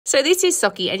So this is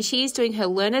Sockie, and she is doing her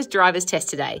learner's driver's test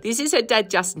today. This is her dad,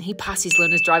 Justin. He passed his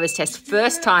learner's driver's test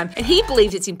first time, and he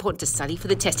believes it's important to study for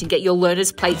the test and get your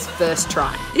learner's plates first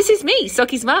try. This is me,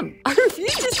 Sockie's mum. I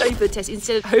refused to study for the test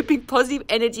instead of hoping positive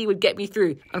energy would get me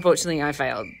through. Unfortunately, I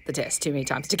failed the test too many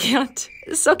times to count.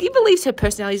 Sockie believes her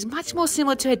personality is much more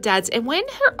similar to her dad's, and when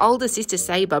her older sister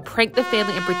Sabre pranked the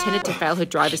family and pretended to fail her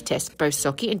driver's test, both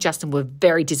Sockie and Justin were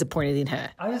very disappointed in her.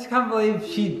 I just can't believe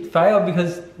she failed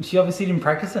because she obviously didn't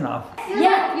practice enough.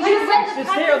 Yeah, you should have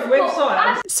Just see on the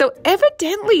website. So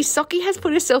evidently, Sockie has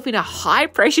put herself in a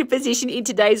high-pressure position in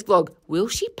today's vlog. Will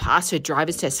she pass her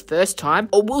driver's test first time,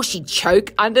 or will she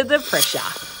choke under the pressure?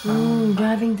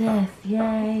 Driving test,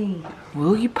 yay.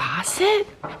 Will you pass it?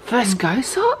 First go,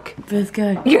 Sock? First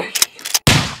go.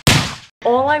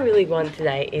 All I really want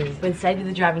today is when Sadie did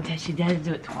the driving test, she had to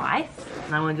do it twice,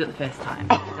 and I want to do it the first time.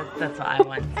 That's what I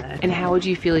want. So. And how would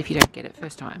you feel if you don't get it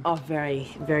first time? Oh,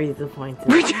 very, very disappointed.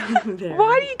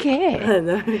 Why do you care? I don't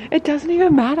know. It doesn't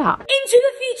even matter. Into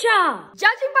the future!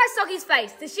 Judging by Sockie's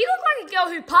face, does she look like a girl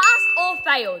who passed or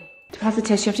failed? To pass the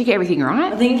test, you have to get everything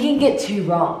right. I think you can get 2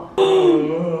 wrong.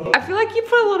 I feel like you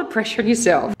put a lot of pressure on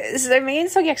yourself. So me and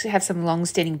Sockie actually have some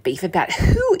long-standing beef about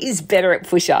who is better at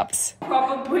push-ups.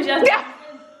 Proper push-ups.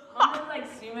 I'm like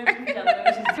sumo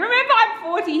push-ups. Remember, I'm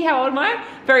 40. How old am I?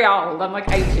 Very old. I'm like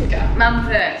 80. Mum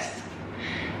first.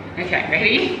 Okay,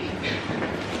 ready?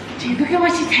 Gee, look how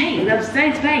much you take. That's so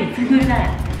space. Look at that.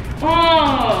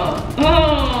 Oh,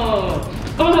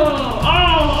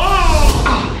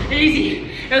 easy.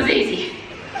 That was easy.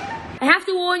 I have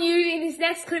to warn you, in this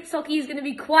next clip, Sockie is going to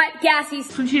be quite gassy. I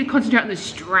want you to concentrate on the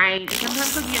strain.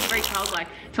 Sometimes Sockie gets very childlike.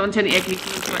 Someone turn the air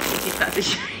conditioning on too much and she starts to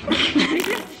shake.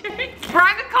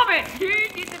 Write in the comments, who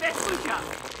did the best push-up?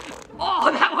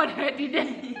 Oh, that one hurt, didn't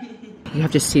it? You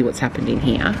have to see what's happened in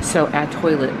here. So our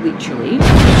toilet, literally,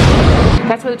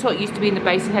 that's where the toilet used to be in the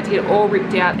basin, had to get it all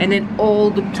ripped out, and then all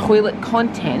the toilet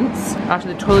contents,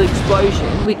 after the toilet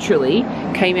explosion, literally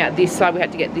came out this side. We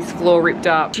had to get this floor ripped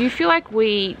up. Do you feel like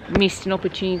we missed an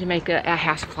opportunity to make our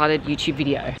house flooded YouTube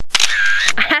video?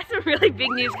 I have some really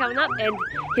big news coming up, and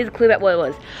here's a clue about what it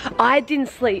was. I didn't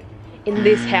sleep in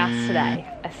this house today.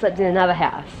 I slept in another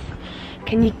house.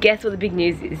 Can you guess what the big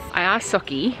news is? I asked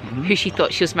Sockie who she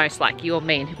thought she was most like, you or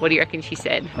me. What do you reckon she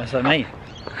said? Most like me.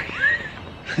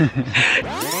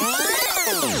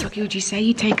 Sockie, would you say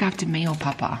you take after me or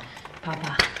Papa?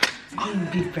 Papa. Oh,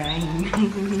 big brain.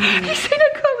 You said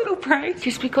I got a little brain.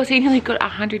 Just because he nearly got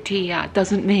 100 to you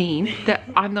doesn't mean that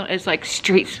I'm not as like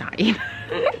street smart.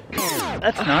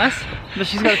 That's nice. But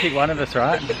she's got to pick one of us,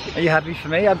 right? Are you happy for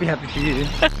me? I'd be happy for you.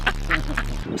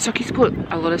 Sockie's put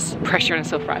a lot of pressure on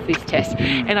herself right for this test,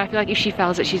 and I feel like if she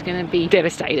fails it, she's going to be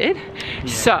devastated. Yeah.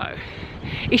 So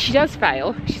if she does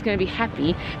fail, she's going to be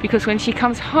happy because when she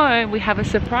comes home, we have a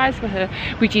surprise for her,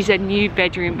 which is a new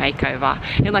bedroom makeover,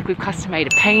 and like we've custom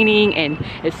made a painting, and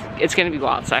it's going to be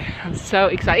wild. So I'm so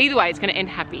excited. Either way, it's going to end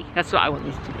happy. That's what I want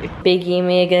this to do. Biggie and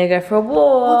me are going to go for a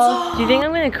walk. Do you think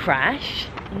I'm going to crash?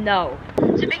 No.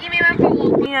 So Biggie and me went for a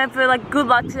walk. You know, for like good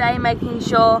luck today, making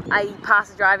sure I pass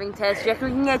the driving test. Do you reckon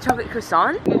we can get a chocolate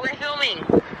croissant? We're filming.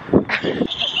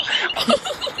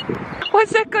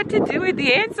 What's that got to do with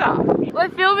the answer? We're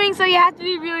filming, so you have to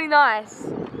be really nice.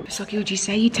 Sockie, would you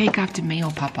say you take after me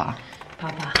or Papa?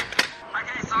 Papa.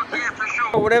 Okay, Sockie, yeah, for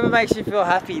sure. Whatever makes you feel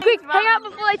happy. Quick, hang up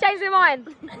before they change their mind.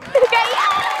 Okay,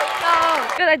 oh,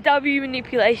 got that W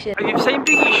manipulation. If you've seen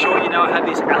Biggie Short, you know I have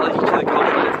this allergy to the cold,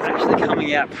 and it's actually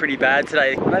coming out pretty bad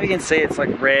today. Maybe you can see it's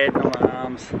like red on my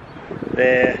arms.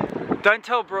 There. Don't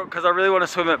tell Brooke because I really want to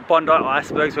swim at Bondi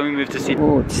Icebergs when we move to Sydney.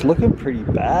 Oh, it's looking pretty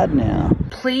bad now.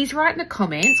 Please write in the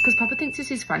comments, because Papa thinks this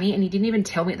is funny and he didn't even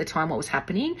tell me at the time what was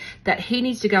happening, that he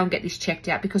needs to go and get this checked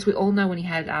out, because we all know when he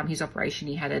had his operation,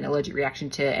 he had an allergic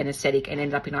reaction to anesthetic and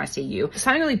ended up in ICU.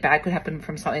 Something really bad could happen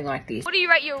from something like this. What do you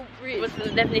rate your Riz? What's the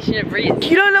definition of Riz?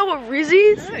 You don't know what Riz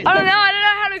is? No. I don't know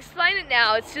how to explain it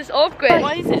now. It's just awkward.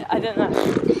 What is it? I don't know.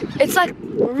 It's like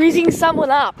rizzing someone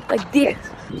up, like this.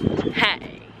 Hey.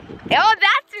 Oh,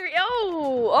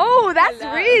 that's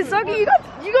Riz. Sockie,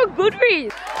 you got good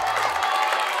Riz.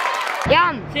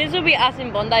 Yum. Since it'll be us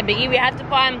in Bondi, Biggie, we have to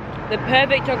find the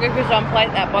perfect chocolate croissant place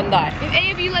at Bondi. If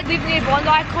any of you like live near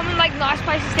Bondi, comment like nice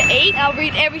places to eat. I'll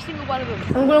read every single one of them.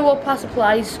 I'm gonna walk past the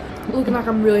Pilates, looking like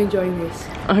I'm really enjoying this.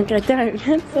 Okay, don't.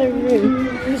 That's so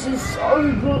rude. This is so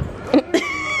good.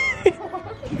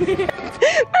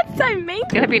 That's so mean.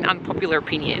 It's going to be an unpopular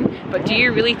opinion, but do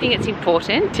you really think it's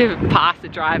important to pass the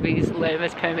driver's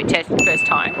learner's permit test the first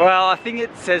time? Well, I think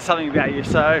it says something about you,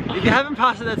 so if you haven't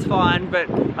passed it, that's fine, but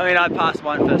I mean, I passed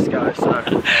mine first go, so. But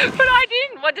I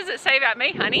didn't. What does it say about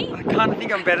me, honey? I kind of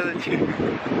think I'm better than you.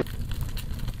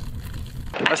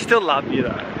 I still love you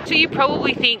though. So you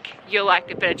probably think you're like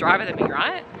a better driver than me,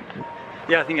 right?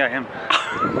 Yeah, I think I am.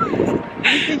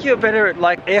 I think you're better at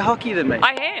like air hockey than me.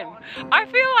 I am. I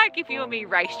feel like if you and me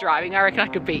race driving, I reckon I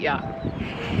could beat you.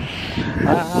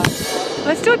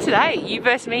 Let's do it today. You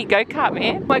versus me, go kart,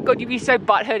 man. Oh my God, you'd be so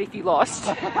butthurt if you lost.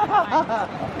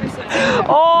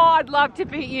 Oh, I'd love to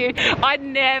beat you. I'd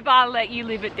never let you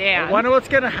live it down. I wonder what's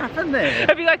gonna happen there.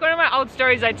 It'd be like one of my old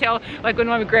stories I tell, like when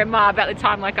my grandma about the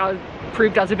time like I was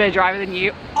proved I was a better driver than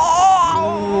you.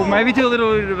 Oh, maybe do a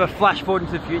little bit of a flash forward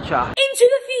into the future. Into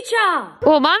the future.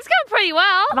 Well, Mum's going pretty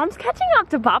well. Mum's catching up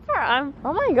to Papa.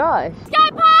 Oh my gosh. Go,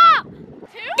 Pop! Go, Mum!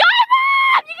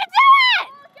 You can do it!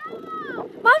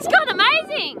 Mum's going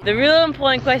amazing. The real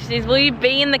important question is, will you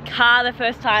be in the car the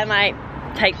first time I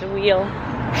take the wheel?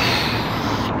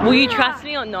 Will you trust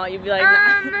me or not? You'll be like,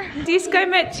 no. Disco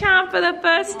met Charm for the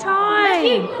first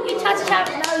time. You touch Charm's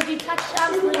nose, you touch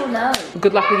Charm's little nose.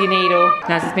 Good luck with your needle.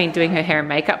 Naz has been doing her hair and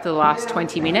makeup for the last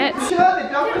 20 minutes. Sure, the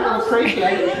doctor will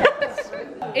appreciate it.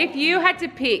 If you had to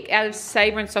pick out of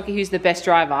Sabre and Sockie who's the best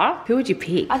driver, who would you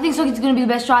pick? I think Sockie's gonna be the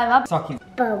best driver. Sockie.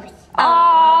 Both.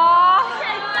 Aww.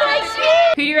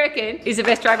 Who do you reckon is the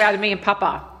best driver out of me and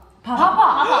Papa?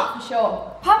 Papa, for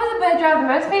sure. Papa's a better driver than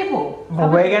most people. Well,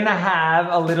 we're gonna have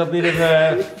a little bit of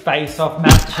a face-off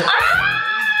match.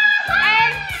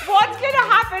 And what's gonna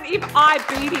happen if I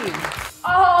beat him?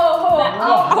 Oh.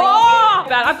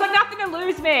 But I've got nothing to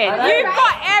lose, man. You've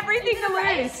got everything to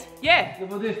lose. Yeah.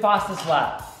 We'll do fastest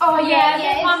lap. Oh yeah,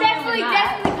 definitely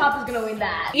Papa's gonna win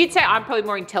that. You'd say I'm probably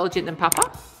more intelligent than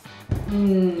Papa?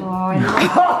 You go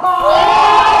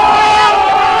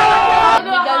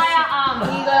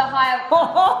higher.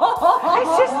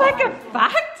 It's just like a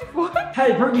fact. What?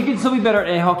 Hey, Brooke, you can still be better at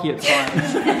air hockey at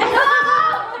times.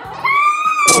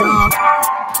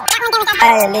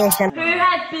 Who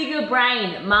had bigger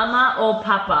brain, Mama or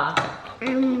Papa?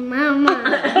 Mama.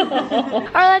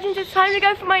 Alright, legends, it's time to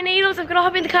go for my needles. I've got to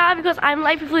hop in the car because I'm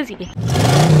late for Flizzy.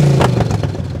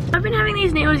 I've been having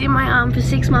these needles in my arm for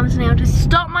 6 months now to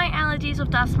stop my allergies of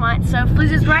dust mites. So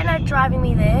Flizz is right now driving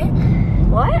me there.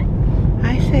 What?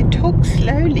 I said talk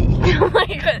slowly. Oh my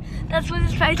God, that's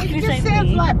Flizz's face. It just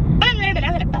sounds like...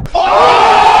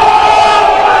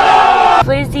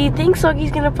 Flizz, do you think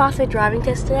Sockie's going to pass her driving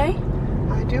test today?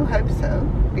 I do hope so,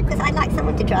 because I'd like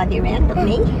someone to drive you around, not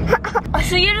me.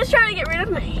 So you're just trying to get rid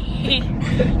of me?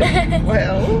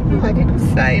 Well, I didn't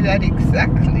say that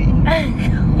exactly.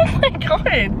 Oh my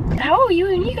God. How old are you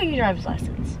when you got your driver's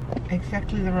license?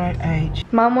 Exactly the right age.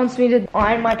 Mum wants me to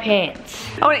iron my pants.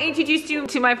 I want to introduce you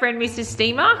to my friend Mr.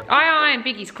 Steamer. I iron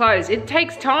Biggie's clothes. It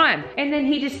takes time. And then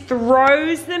he just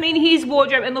throws them in his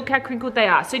wardrobe and look how crinkled they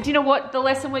are. So do you know what the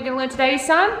lesson we're going to learn today is,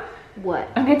 son? What?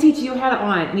 I'm going to teach you how to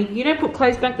iron. And if you don't put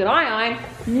clothes back that I iron,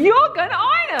 you're going to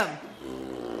iron them.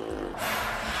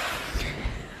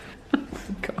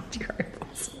 God, you're horrible.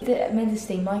 Is it meant to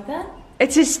steam like that?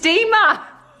 It's a steamer.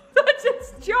 That's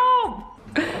its job.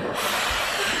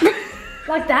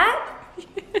 Like that?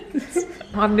 Yes.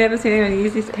 I've never seen anyone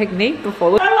use this technique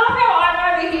before. I love how I'm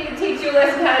over here to teach you a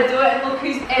lesson how to do it and look who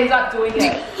ends up doing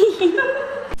it.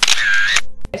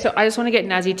 So I just want to get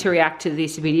Nazzy to react to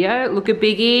this video. Look at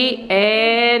Biggie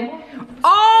and...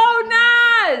 Oh,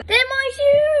 Naz! They're my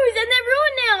shoes and they're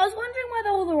ruined now. I was wondering why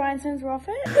all the rhinestones were off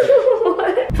it.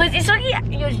 What? Please, is Sockie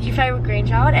your favorite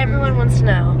grandchild? Everyone wants to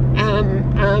know.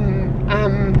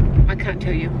 I can't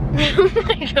tell you. Oh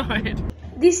my God.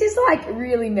 This is like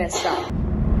really messed up.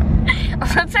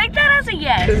 I'll take that as a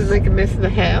yes. Does it make a mess of the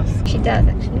house? She does,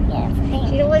 actually. Yeah.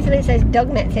 She always leaves those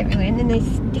dog mats everywhere and then they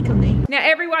stick on me. Now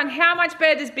everyone, how much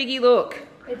better does Biggie look?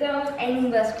 It don't look any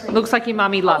less clean. Looks like your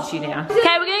mummy loves you now.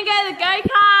 Okay, we're gonna go to the Go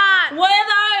Kart. What are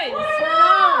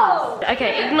those?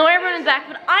 Okay, ignore everyone in the back,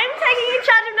 but I'm taking in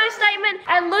charge of No Statement,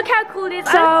 and look how cool it is.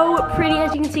 So pretty,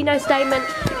 as you can see, No Statement.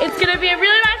 It's gonna be a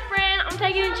really nice brand. I'm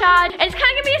taking in charge. And it's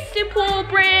kind of gonna be a simple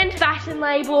brand, fashion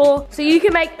label, so you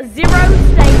can make 0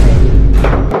 statement.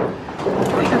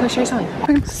 Wait, I'm gonna show you something.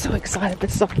 I'm so excited for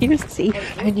Sockie to see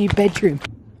her new bedroom.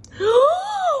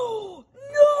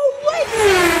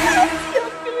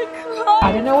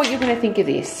 I don't know what you're going to think of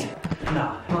this.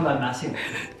 No, not that massive.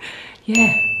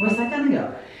 Yeah. Where's that gonna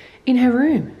go? In her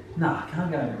room. No, I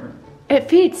can't go in the room. It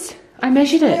fits. I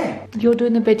measured it. Yeah. You're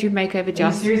doing the bedroom makeover, Are you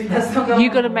Just. serious? That's not going You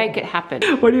got to make it happen.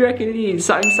 What do you reckon it is?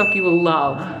 Something Sockie will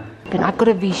love. No. But I've got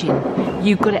a vision.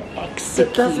 You've got to execute.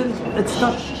 It doesn't, it's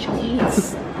not,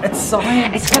 it's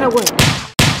science. It's going to work.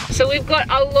 So we've got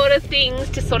a lot of things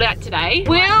to sort out today.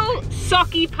 Will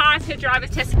Sockie pass her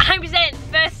driver's test 100%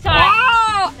 first time?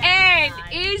 Oh, and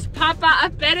is Papa a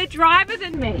better driver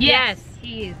than me? Yes,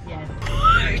 he is, yes.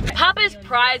 Papa's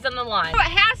prize on the line.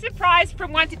 How surprised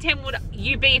from 1 to 10 would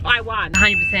you be if I won?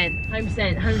 100%.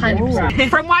 100%.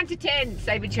 From 1 to 10,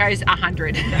 Sabre chose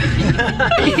 100.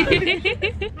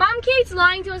 Mum keeps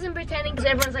lying to us and pretending because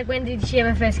everyone's like, when did she have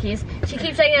her first kiss? She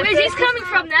keeps saying her Where's first this kiss coming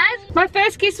from, Naz? My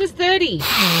first kiss was 30.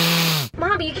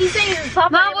 Mum, you keep saying it was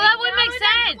Papa. Mum, well, that wouldn't make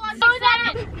sense.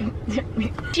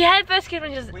 She had first kiss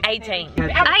when she was 18.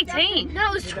 18? No,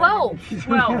 it was 12.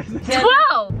 12.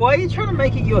 12? Why are you trying to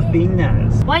make it your thing,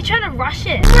 Naz? Why are you trying to rush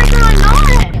it? Oh my God, I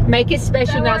know it. Make it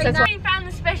special, Naz. That's We found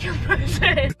the special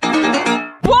person.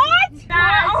 What?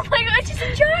 Oh my God, it's just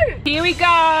a joke. Here we go.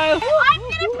 I'm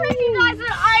gonna prove you guys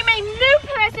that I'm a new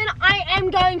person. I am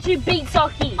going to beat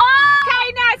Sockie.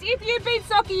 Okay, Naz, if you beat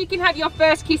Sockie, you can have your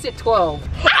first kiss at 12.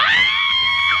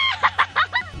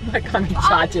 I can't be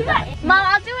charged of that. Mum,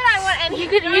 I'll do what I want and you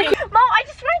can Mum, I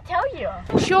just want to tell you.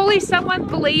 Surely someone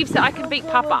believes that I can beat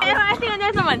Papa. I think I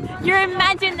know someone. Your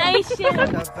imagination.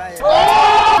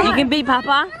 You can beat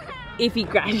Papa if he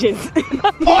crashes.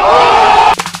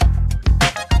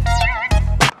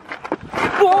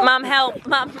 Mum, help.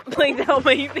 Mum, please help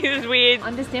me. This is weird.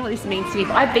 Understand what this means to me.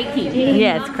 If I beat him.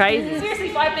 Yeah, it's crazy. Seriously,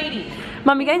 if I beat him.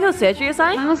 Mum, you going to a surgery or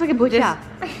something? I looks like a butcher.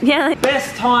 Yeah. Like,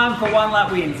 Best time for 1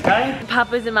 lap wins, okay?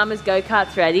 Papa's and Mama's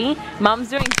go-karts ready. Mum's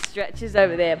doing stretches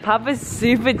over there. Papa's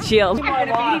super chill.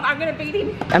 I'm gonna beat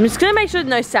him. I'm just gonna make sure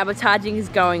no sabotaging is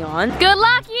going on. Good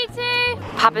luck, you two.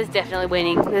 Papa's definitely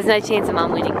winning. There's no chance of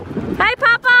Mum winning. Hey,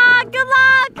 Papa, good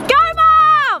luck. Go,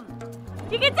 Mum.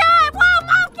 You can do it. Whoa,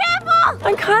 Mum, careful.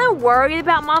 I'm kind of worried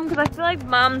about Mum because I feel like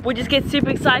Mum would just get super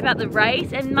excited about the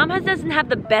race, and Mum doesn't have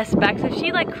the best back, so if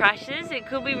she like crashes, it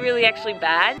could be really actually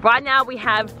bad. Right now we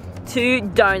have 2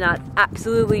 donuts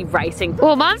absolutely racing.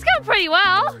 Well, Mum's going pretty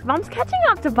well. Mum's catching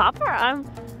up to Papa.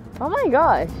 Oh my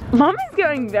gosh. Mum is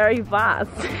going very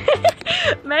fast.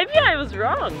 Maybe I was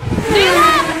wrong. Do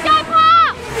that! Let's go,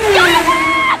 Pop! Go,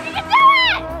 Pop! You can do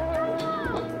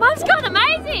it! Mum's going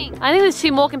amazing. I think there's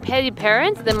 2 more competitive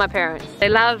parents than my parents. They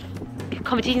love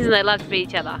competitions and they love to beat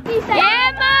each other.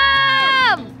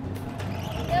 Yeah, Mum!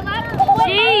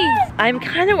 Jeez, I'm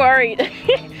kind of worried.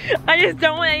 I just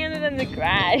don't want any of them to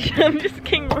crash. I'm just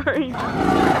getting worried. Go,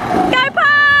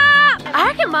 Pop! I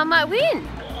reckon Mum might win.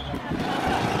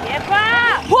 Yeah,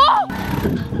 Pop! Whoa!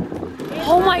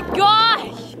 Oh my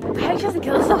gosh! I hope she doesn't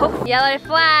kill herself. Yellow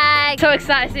flag. So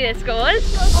excited to see their scores.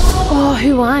 Oh,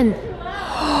 who won?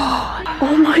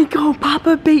 Oh my God,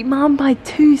 Papa beat Mum by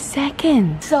 2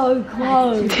 seconds. So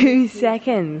close. 2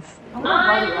 seconds.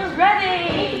 I'm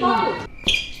ready.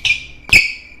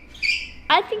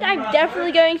 I think I'm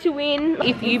definitely going to win.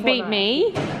 If you beat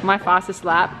me, my fastest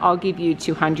lap, I'll give you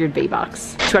 200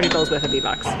 V-Bucks. $200 worth of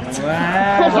V-Bucks.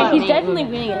 Wow. He's definitely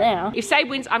winning it now. If Sabre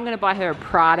wins, I'm going to buy her a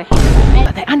Prada handbag.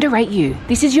 But they underrate you.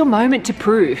 This is your moment to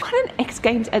prove. What an X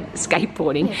Games at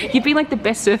skateboarding. You've been like the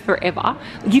best surfer ever.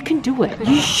 You can do it.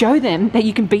 You show them that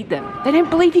you can beat them. They don't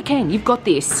believe you can. You've got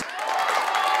this.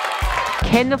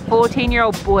 Can the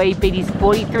 14-year-old boy beat his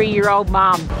 43-year-old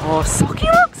mum? Oh,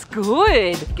 Sockie looks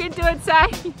good. You can do it,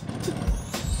 Say.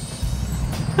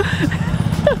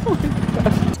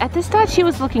 At the start, she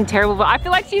was looking terrible, but I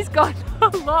feel like she's got a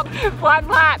lot. 1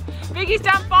 lap. Biggie's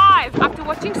done 5. After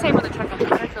watching Sabre on the track, I don't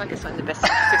feel like it's like the best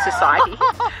for society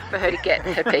for her to get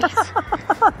her piece.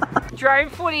 Drone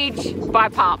footage by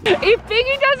Pup. If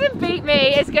Biggie doesn't beat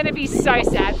me, it's going to be so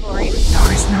sad for him.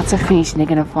 Norris Nuts are finished and they're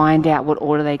going to find out what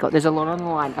order they got. There's a lot on the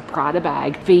line. A Prada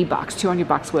bag, V-Bucks,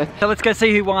 $200 worth. So let's go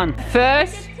see who won.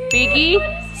 First, Biggie.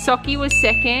 Sockie was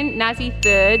 2nd. Nazi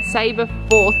 3rd. Sabre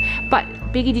 4th. But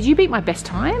Biggie, did you beat my best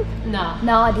time? No,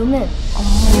 I didn't.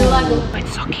 When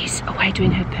Sockie's away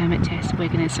doing her permit test, we're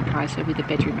going to surprise her with a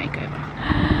bedroom makeover.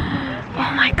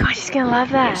 Oh my God, she's gonna love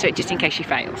that. So just in case she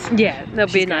fails. Yeah,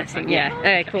 that'll be a nice thing. Yeah.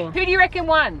 Okay, cool. Who do you reckon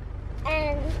won?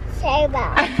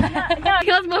 Sabre.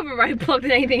 Feels more of a roadblock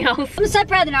than anything else. I'm so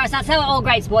proud of the Norris Nuts. They were all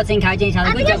great sports, encouraging each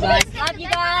other. Good job, guys. Love you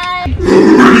guys.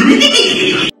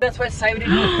 That's where Sabre did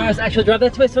her first actual drive.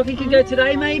 That's where Sockie can go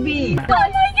today, maybe. Oh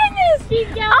my goodness! She's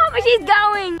going. Oh, she's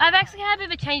going. I've actually had a bit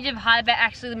of a change of heart about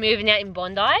actually moving out in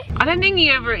Bondi. I don't think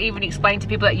you ever even explained to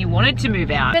people that you wanted to move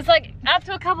out. It's like up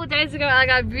to a couple of days ago, like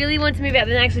I really wanted to move out.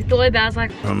 Then I actually thought about it. I was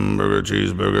like, hamburger,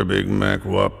 cheeseburger, Big Mac,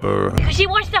 Whopper. because she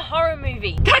watched a horror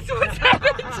movie. That's what's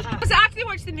happened. So I actually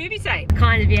watched the movie, Sabre.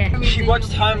 Kind of, yeah. She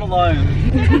watched Home Alone.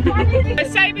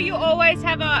 Sabre, you always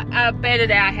have a bed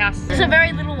at our house. It's a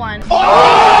very little one.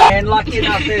 And lucky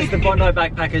enough, there's the Bondi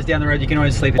Backpackers down the road. You can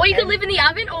always sleep in. Or you could live in the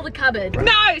oven or the cupboard.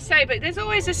 No, Sabre, there's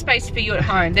always a space for you at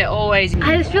home. They're always...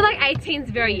 I just feel like 18's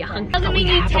very young. Doesn't mean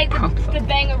you take the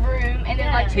banger room and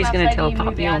then like Who's going to tell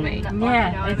Puppy or me?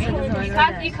 Yeah.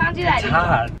 You can't do that. It's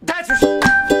hard.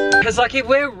 Because like if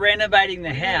we're renovating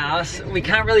the house, we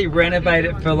can't really renovate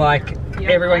it for like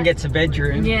everyone gets a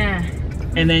bedroom. Yeah.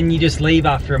 And then you just leave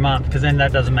after a month, because then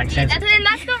that doesn't make sense. And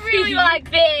that's not really like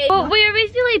big. Well, we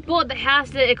originally bought the house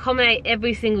to accommodate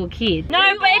every single kid. No,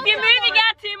 but if you're moving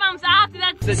out 2 months after,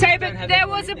 that's... So, but there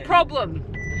was a problem.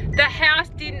 The house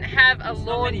didn't have a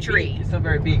laundry. It's not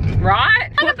very big.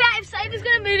 Right? What about if Sabre's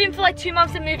gonna move in for like 2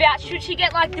 months and move out? Should she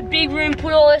get like the big room,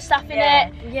 put all her stuff in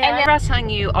it? Yeah. And then I was telling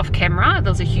you off camera, there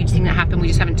was a huge thing that happened we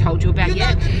just haven't told you about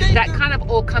yet. That kind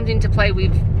of all comes into play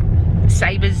with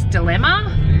Sabre's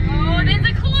dilemma. oh, there's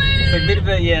a clue. It's a bit of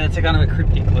a, yeah, it's a kind of a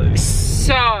cryptic clue.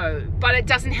 So, but it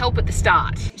doesn't help at the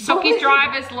start. Sockie's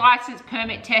driver's license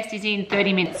permit test is in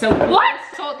 30 minutes. So what?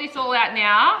 Sort this all out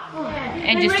now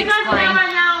and just we're explain.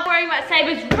 right now worrying about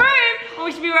Sabre's room, or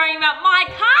we should be worrying about my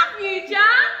car future.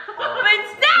 But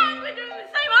instead, we're doing the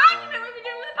same argument we've been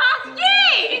doing for the past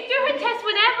year. You can do her test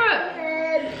whenever.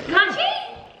 Can't she?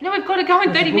 No, we've got to go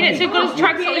in 30 minutes. We've got to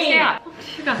try and sort this out.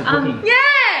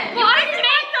 Yeah. Well, I didn't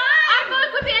make I've got to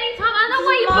quit any time. I don't know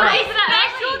why you put it for that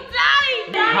Special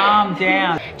day. Calm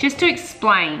down. Just to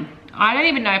explain, I don't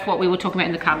even know if what we were talking about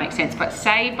in the car makes sense, but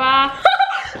Sabre.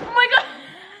 Oh my god.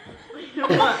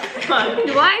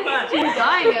 Why is she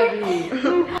dying over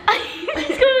here? I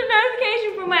just got a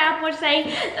notification from my Apple Watch saying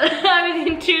that I was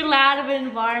in too loud of an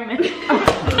environment.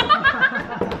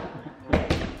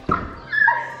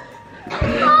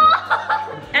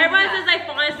 Everyone says they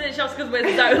find us in the shops because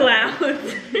we're so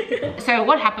loud. So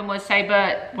what happened was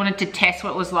Sabre wanted to test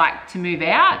what it was like to move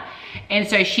out, and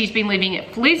so she's been living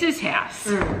at Flizz's house.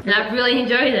 And I've really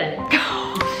enjoyed it.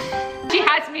 She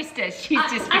has missed us. She's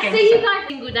just I become see you guys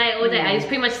single day, all day. I just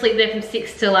pretty much sleep there from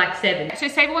 6 to like 7. So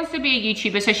Sabre wants to be a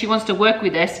YouTuber, so she wants to work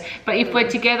with us. But if we're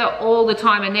together all the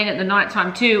time and then at the night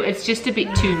time too, it's just a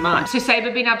bit too much. So Sabre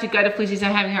being able to go to Flizz's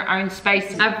and having her own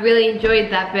space. I've really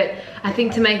enjoyed that, but I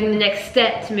think to making the next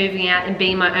step to moving out and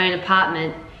being my own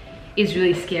apartment is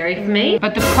really scary for me.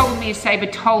 But the problem is Sabre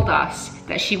told us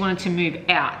that she wanted to move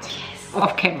out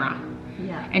off camera.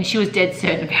 Yeah. And she was dead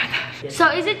certain about that. So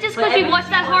is it just because you watched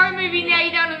that horror movie now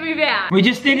you don't want to move out? We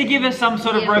just need to give her some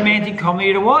sort of romantic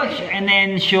comedy to watch, and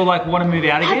then she'll like want to move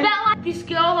out How again. about like this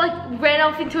girl like ran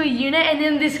off into a unit and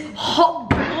then this hot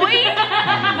boy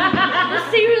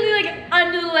was secretly like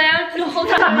under the lounge the whole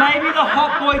time? Maybe the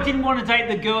hot boy didn't want to date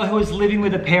the girl who was living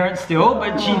with her parents still,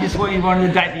 but she just wanted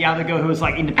to date the other girl who was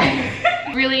like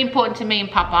independent. Really important to me and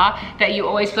Papa that you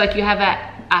always feel like you have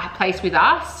a place with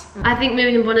us. I think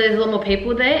moving to Bondi, there's a lot more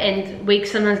people there, and we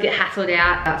sometimes get hassled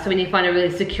out, so we need to find a really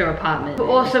secure apartment. But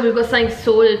also, we've got something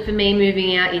sorted for me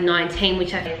moving out in 19,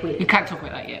 which I quit. You can't talk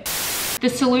about that yet. The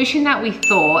solution that we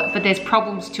thought, but there's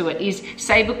problems to it, is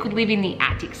Sabre could live in the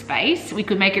attic space. We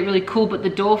could make it really cool, but the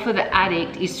door for the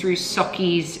attic is through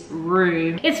Sockie's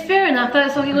room. It's fair enough though,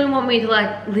 Sockie wouldn't want me to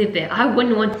like live there. I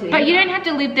wouldn't want to. But you don't have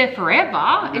to live there forever.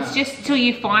 No. It's just until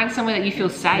you find somewhere that you feel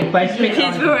safe. It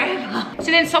is forever. So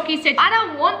then Sockie said, I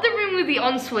don't want the room with the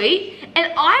ensuite,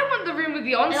 and I want the room with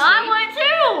the ensuite. And I want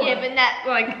too. Yeah, but that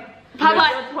like. Papa,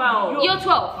 You're 12. You're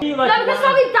 12. You No, like because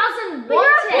one- Sockie doesn't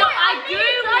want it. No, I do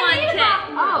want it.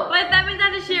 Oh. But if that means I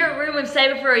have to share a room with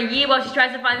Sabre for a year while she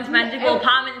tries to find this magical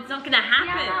apartment, it's not gonna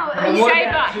happen. What Sabre,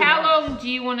 about you? how long do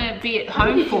you want to be at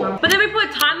home for? But then we put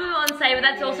a time limit on Sabre,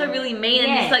 that's also really mean,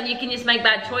 and just like you can just make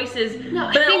bad choices.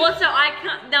 But then also I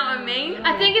can't, know what I mean?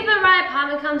 I think if the right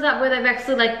apartment comes up where they've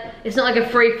actually like, it's not like a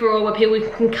free-for-all where people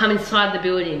can come inside the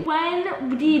building.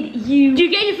 When did you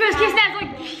get your first kiss? That's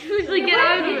like usually get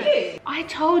over it. I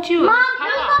told you. Mom,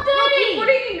 that's not dirty.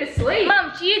 putting him to sleep.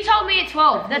 Mum, you told me at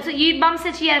 12. That's what you, Mum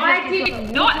said she had I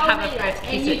did not have a first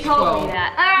kiss at 12. Alright,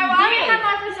 well, I didn't have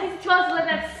my first kiss at 12, so let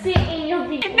that sit in your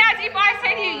feet. Naz, if I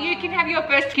say to you, you can have your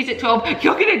first kiss at 12,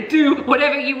 you're gonna do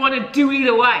whatever you want to do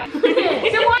either way. So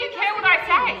why do you care what I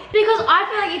say? Because I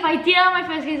feel like if I did have my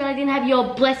first kiss and I didn't have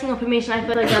your blessing or permission, I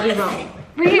feel like that'd be wrong.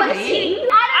 Really?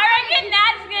 I reckon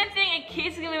Nad's gonna think a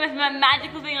kiss is gonna be the most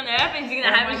magical thing on earth, and she's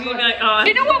gonna have it, she's gonna be like, oh. Do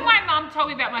you know what my mum told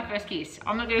me about my first kiss?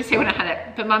 I'm not gonna say when I had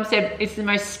it, but Mum said it's the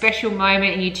most special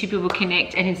moment and you two people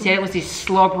connect, and instead it was this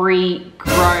slobbery,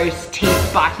 gross,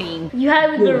 teeth butting. You had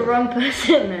it with the wrong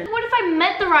person then. What if I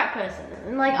met the right person?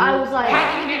 And like I was like,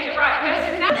 How did you meet the right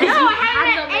person? no, I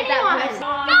haven't not met met that anyone. person.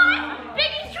 Guys,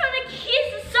 Becky's trying to kiss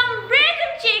some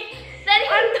random chick that he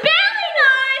barely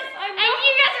knows, and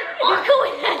you guys are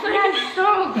awkward.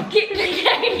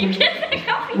 You get back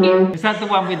up here. Is that the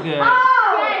one with the...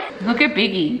 Look at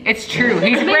Biggie. It's true.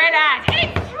 He's red ass.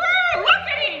 It's true. Look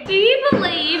at him. Do you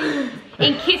believe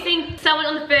in kissing someone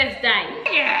on the first date?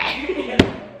 Yeah.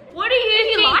 What do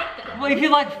you think? Well, if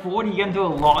you're like 40, you're gonna do a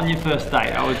lot on your first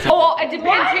date, I would say. Or it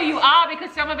depends who you are,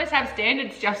 because some of us have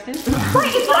standards, Justin. Wait, if you're 40,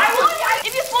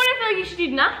 I feel like you should do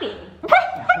nothing.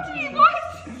 What do you want?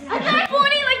 I'm not 40,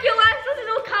 like your life's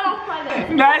all cut off by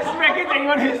then. Naz reckons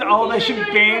anyone who's older should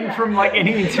ban from like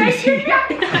any intimacy.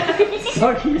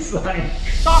 Sockie's like,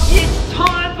 Sockie, it's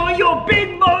time for your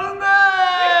big moment!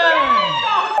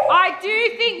 I do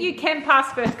think you can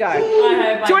pass first go. Do you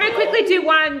want to quickly do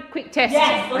one quick test?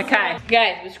 Yes. Okay.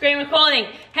 Okay, we're screen recording.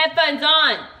 Headphones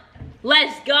on.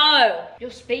 Let's go.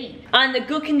 Your speed. Under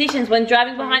good conditions, when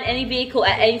driving behind any vehicle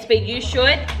at any speed, you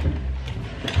should.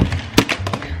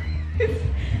 This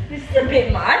is a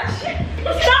bit much.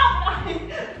 Stop!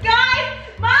 Guys!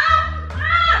 Mom!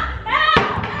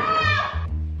 Help!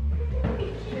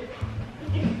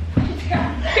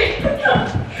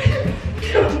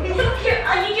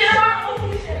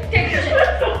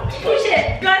 Push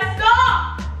it! Guys,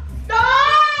 stop!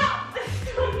 Stop!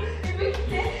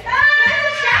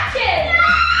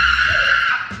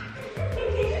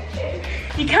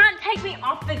 You can't take me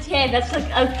off the chair. That's like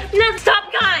a... No,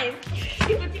 stop, guys!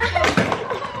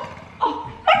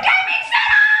 Oh, I'm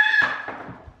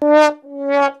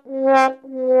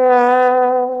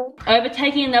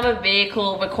Overtaking another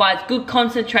vehicle requires good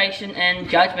concentration and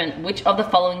judgment. Which of the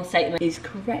following statement is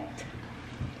correct?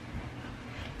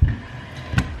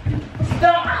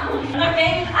 Stop!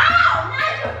 Okay. Ow!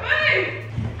 Nice move!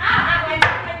 Ow!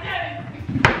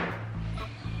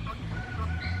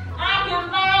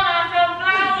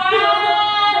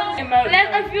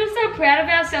 I feel so proud of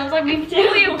ourselves, like we've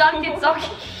totally abducted Sockie.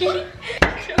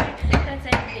 Don't say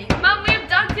anything. Mum, we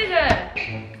abducted her.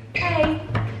 Hey.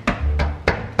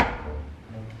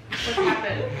 What's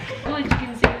happened? Oh, you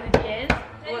can see with the chairs.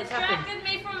 They distracted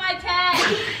me from my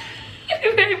tag.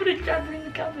 You've been able to trap her in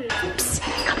the cupboard. Oops.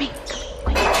 Come in.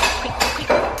 Quick.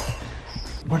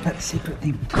 What about the secret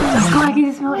thing? I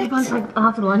can smell everyone's like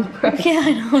after lunch break. Yeah,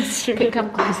 I know, it's true. Come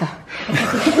closer.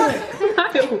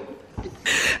 No.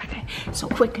 Okay, so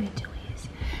what we're gonna do is,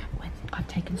 when I've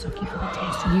taken Sockie for the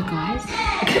test, you guys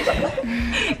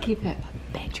give her a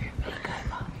bedroom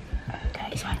makeover.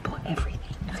 Okay, so I bought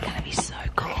everything. It's gonna be so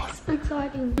cool. It's so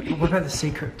exciting. What about the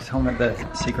secret? Tell me about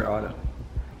the secret item.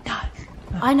 No,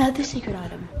 I know the secret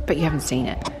item. but you haven't seen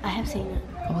it. I have seen it.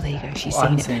 Oh, there you go. She's I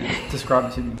haven't seen seen it. Describe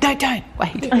it to me. No, don't.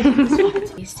 Wait.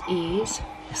 This is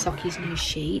Sockie's new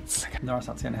sheets. Norris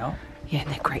Nuts gonna help? Yeah,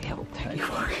 they're great help. Thank you.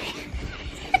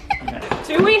 Okay.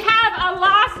 Do we have a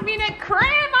last minute crammer?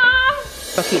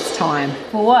 Sockie, it's time.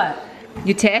 For what?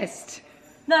 Your test.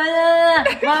 No, we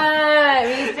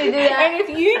used to do that. And if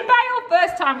you fail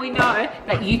first time, we know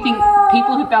that you think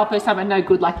people who fail first time are no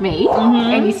good, like me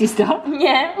and your sister.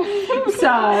 Yeah. So,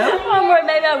 I'm worried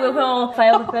maybe I will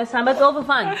fail the first time, but it's all for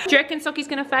fun. do you reckon Sockie's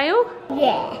gonna fail?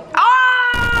 Yeah.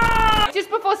 Ah! Just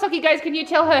before Sockie goes, can you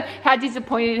tell her how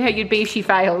disappointed in her you'd be if she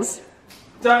fails?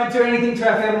 Don't do anything to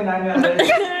our family name out there.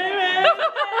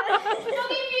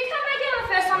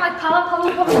 First time, like Papa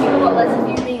would probably do a lot less of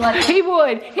you being like. He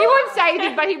would. He wouldn't say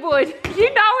anything, but he would. You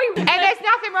know he. And there's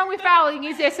nothing wrong with failing,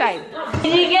 is there, Sabre?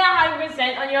 Did you get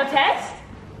 100% on your test?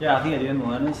 Yeah, I think I do in the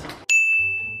learners.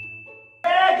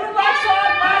 Yeah, good luck,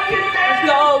 son. Let's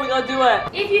go, we gotta do it.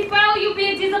 If you fail, you'll be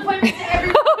a disappointment to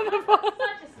everyone.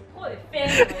 Such a supportive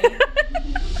family.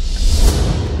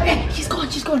 Okay, she's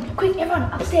gone. Quick, everyone,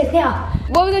 upstairs now.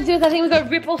 What we're gonna do is I think we're gonna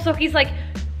rip all Sockie's like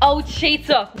old sheets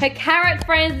off. Her carrot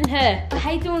friends and her. I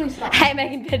hate doing this stuff. I hate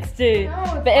making beds too.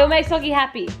 But it'll make Sockie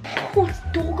happy. Oh, it's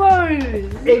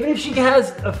doggos. Even if she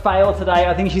has a fail today,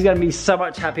 I think she's going to be so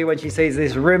much happy when she sees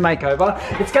this room makeover.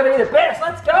 It's going to be the best.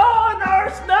 Let's go,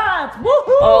 Norris Nuts!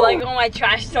 Woohoo! Oh, like all my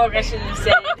trash talk I should have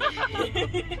said.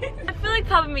 I feel like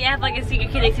Papa and me have like a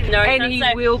secret connection to Norris And Nuts, he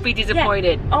so will be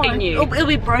disappointed in you. It'll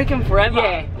be broken forever.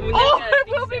 Yeah. We're never Oh, gonna it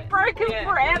fix will be broken Yeah,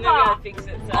 forever. We're never gonna fix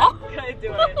it, so I'm gonna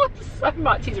do it. So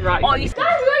much is right. Oh, you Guys, we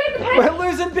gotta get the pen. We're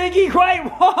losing Biggie. Wait,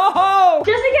 whoa!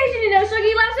 Just in case you didn't know,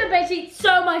 Sockie loves her bedsheets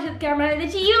so much at the camera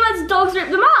that she even lets dogs rip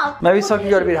them up. Maybe Sockie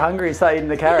got a bit hungry and started eating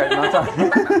the carrot. Everyone, let's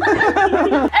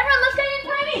go get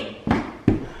painting.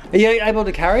 Are you able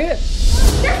to carry it?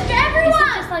 Just everyone. Is it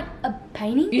just like a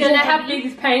painting? You don't know how big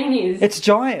this painting is. It's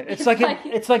giant. It's like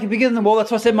it's like bigger than the wall.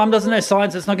 That's why I said Mum doesn't know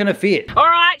science. It's not going to fit. All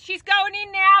right, she's going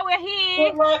in now. We're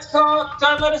here. Let's talk.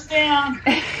 Don't let us down.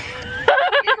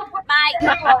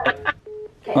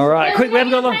 All right, quick. We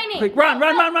haven't got long. Quick, run.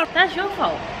 That's your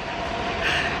fault.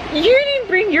 You didn't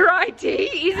bring your ID.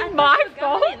 Is it my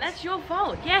fault? That's your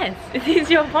fault. Yes, it is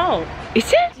your fault.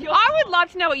 Is it? I would love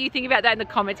to know what you think about that in the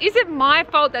comments. Is it my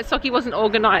fault that Sockie wasn't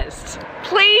organised?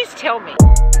 Please tell me.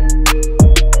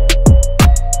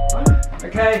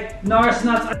 Okay, Norris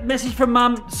Nuts. Message from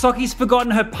Mum. Sockie's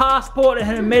forgotten her passport and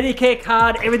her Medicare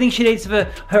card, everything she needs for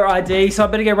her ID, so I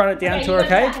better go run it down to her,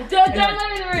 okay? Don't let me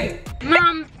in the room.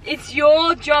 Mum, it's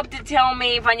your job to tell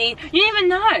me if I need. You didn't even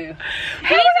know.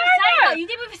 How did I know? You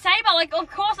did with Sabre. Like, of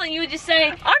course, like, you would just say,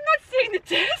 I'm not seeing the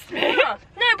test, man.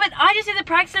 No, but I just did the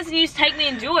practice and you just take me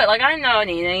and do it. Like, I don't know I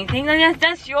need anything. Like,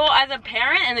 that's your, as a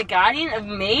parent and a guardian of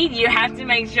me, you have to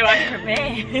make sure I'm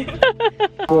prepared.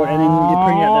 And then you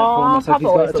print out that form that Sockie's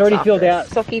got. It's already filled out.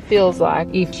 Sockie feels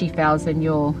like if she fails, then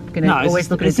you're gonna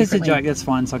always look at it differently. It's just a joke. That's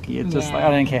fine, Sockie. It's just like,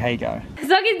 I don't care how you go.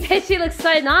 Sockie's bed sheet looks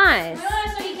so nice.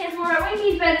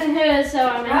 Winky's better than hers, so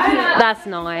I'm That's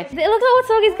nice. Look at what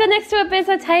Sockie's got next to her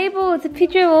bedside table. It's a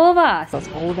picture of all of us. That's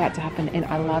all about to happen, and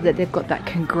I love that they've got that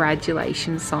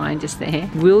congratulations sign just there.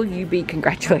 Will you be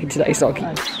congratulated today, Sockie?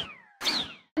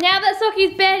 Now that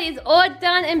Sockie's bed is all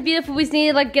done and beautiful, we just need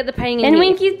to like get the painting in. And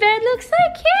Winky's bed looks so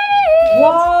cute.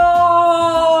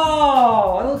 Whoa!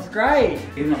 It looks great.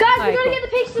 Guys, we gotta get the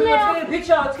picture now. Let's get a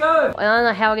picture, let's go. I don't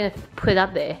know how we're gonna put it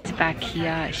up there. Back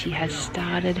here, she has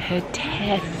started her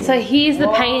test. So here's the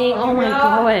painting. Oh my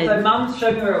god. So Mum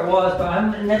showed me where it was, but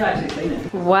I've never actually seen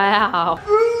it. Wow.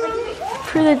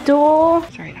 Through the door.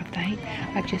 Sorry, update.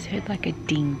 I've just heard like a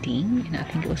ding ding, and I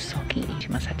think it was Sockie. She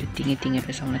must have to ding a dinger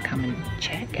for someone to come and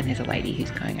check, and there's a lady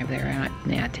who's going over there right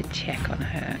now to check on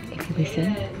her. If you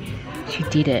listen, she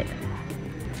did it.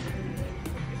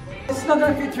 It's not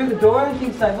going to fit through the door or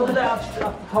anything, so look at that up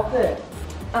the top there.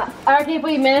 I reckon if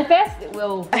we manifest, it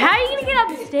will. How are you going to get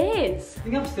upstairs? I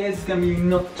think upstairs is going to be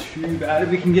not too bad.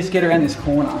 We can just get around this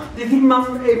corner. Do you think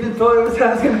Mum even thought it was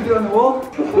how it's going to be on the wall?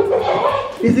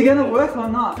 Is it going to work or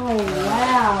not? Oh,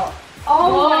 wow.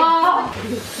 Oh my god.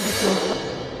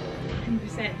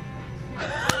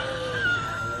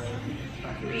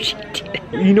 100%. She did it.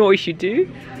 You know what we should do?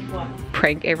 What?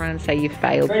 Prank everyone and say you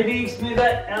failed. Ready, smooth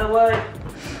that out of the way.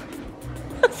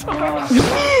 Sorry.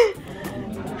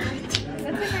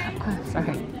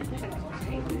 Sorry.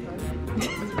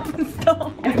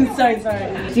 Stop. I'm so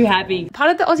sorry. Too happy.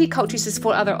 Part of the Aussie culture is to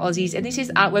support other Aussies, and this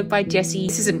is artwork by Jessie.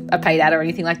 This isn't a paid ad or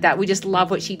anything like that. We just love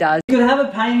what she does. She could have a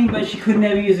painting, but she could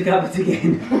never use the cupboards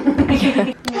again.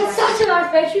 That's such a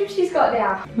nice bedroom she's got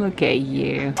now. Look at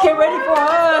you. Get ready for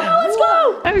her. Let's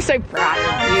go. I'm so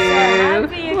proud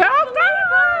of you. Well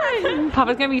done.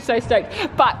 Papa's gonna be so stoked.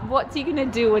 But what's he gonna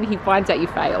do when he finds out you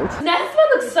failed? Naz's one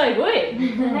looks so good.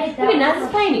 Look at Naz's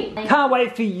painting. Can't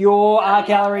wait for your art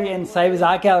gallery and Sabre's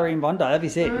art gallery in Bondi. That'd be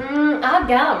sick. Art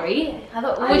gallery? I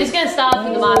thought we're just gonna start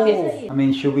from the market. I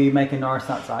mean, should we make a Norris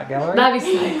Nuts art gallery? That'd be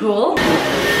so cool.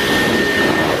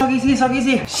 Sockie's here, Sockie's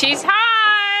here. She's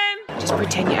home. Just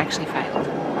pretend you actually failed.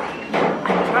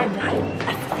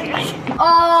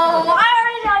 Oh, I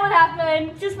already know what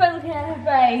happened just by looking at her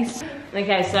face.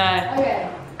 Okay, so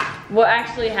what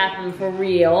actually happened for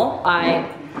real, I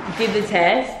did the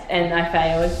test and I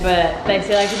failed, but they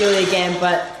said I could do it again,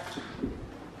 but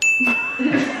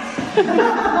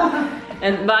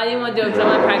but I didn't want to do it because I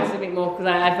want to practice a bit more because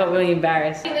I felt really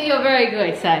embarrassed. I think that you're very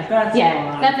good, so that's okay.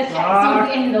 That's okay. It's not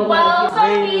the end of the world. Well,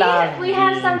 Sockie, we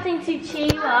have something to cheer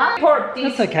you up.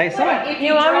 That's okay, sorry.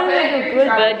 You are really good,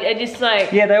 but I just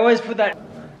like... Yeah, they always put that...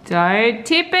 Don't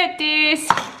tip it, disc.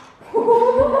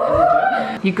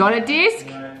 You got a disc?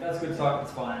 No, that's good, Sock,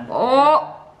 it's fine.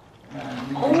 Oh.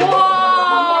 Whoa.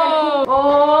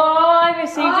 Oh, I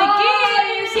received a gift.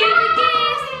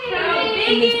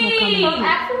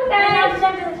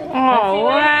 Oh,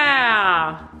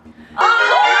 wow.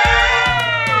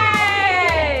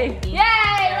 Yay!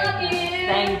 Yay, love you.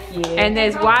 Thank you. And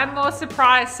there's one more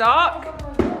surprise, Sock.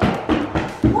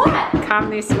 What? Come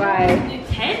this way. New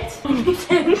tent?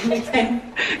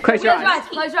 Close your eyes.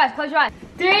 Close your eyes, close your eyes.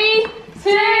 3, 2,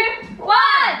 1.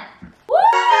 Woo!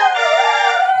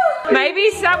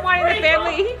 Maybe someone in the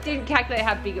family didn't calculate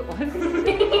how big it was. I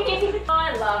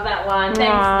love that one.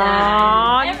 Thanks,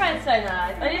 Aww. Dad. Everyone's so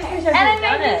nice. I just wish I could have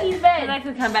done it. Winky's bed. And I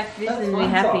could come back to this and be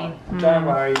happy. Don't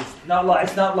worry, it's not life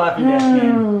and death,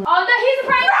 man. Oh no, here's a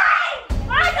prize.